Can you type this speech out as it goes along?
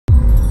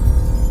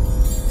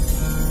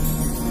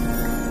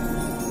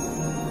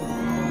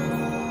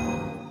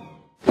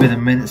been a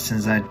minute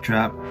since I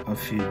dropped a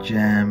few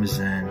jams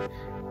and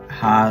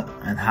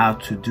how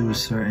to do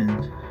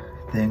certain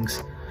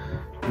things.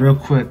 Real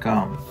quick,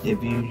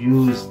 if you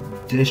use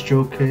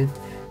Distrokid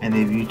and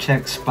if you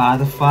check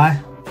Spotify,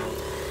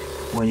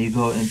 when you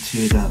go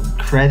into the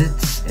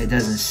credits, it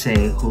doesn't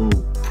say who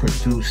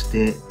produced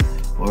it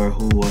or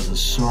who was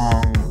a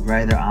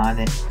songwriter on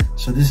it.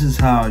 So this is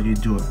how you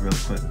do it real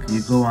quick.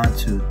 You go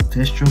onto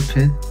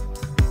Distrokid,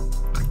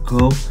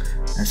 go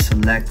and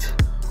select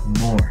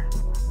more.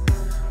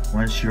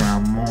 Once you're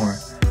on more,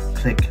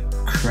 click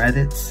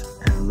credits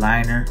and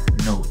liner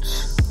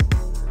notes.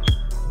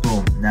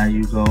 Boom, now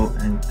you go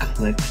and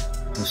click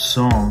the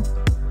song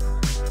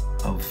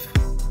of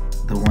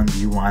the one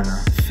you want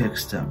to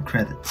fix the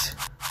credits.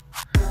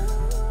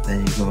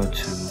 Then you go to,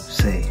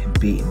 say,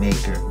 beat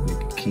maker with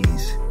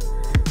Keyzz.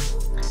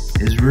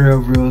 It's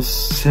real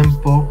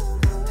simple.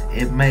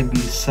 It might be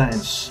something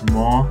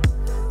small,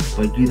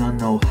 but you don't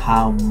know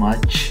how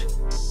much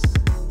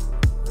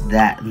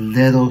that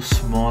little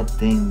small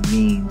thing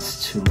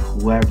means to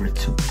whoever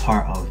took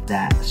part of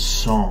that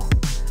song.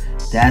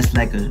 That's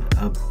like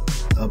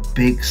a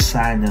big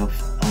sign of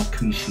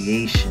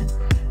appreciation.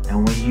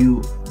 And when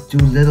you do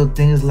little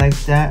things like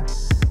that,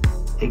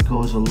 it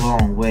goes a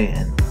long way.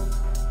 And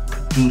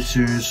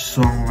producers,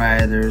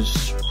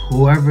 songwriters,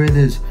 whoever it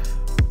is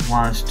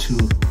wants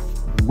to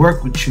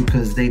work with you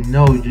because they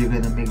know you're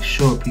gonna make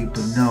sure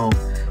people know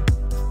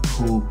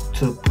who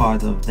took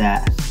part of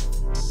that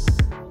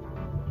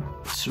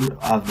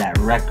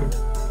record.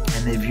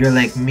 And if you're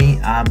like me,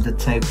 I'm the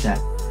type that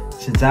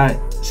since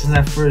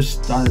I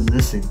first started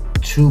listening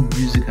to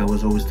music, I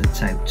was always the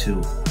type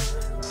to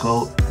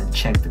go and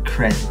check the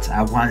credits.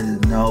 I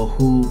wanted to know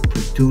who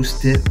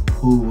produced it,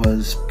 who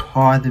was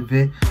part of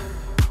it,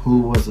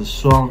 who was a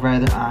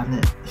songwriter on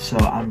it. So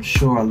I'm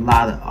sure a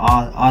lot of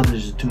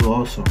others do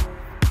also.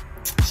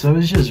 So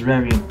it's just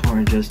very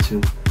important just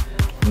to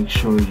make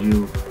sure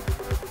you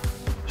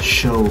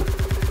show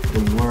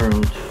the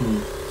world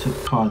who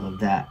took part of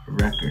that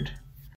record.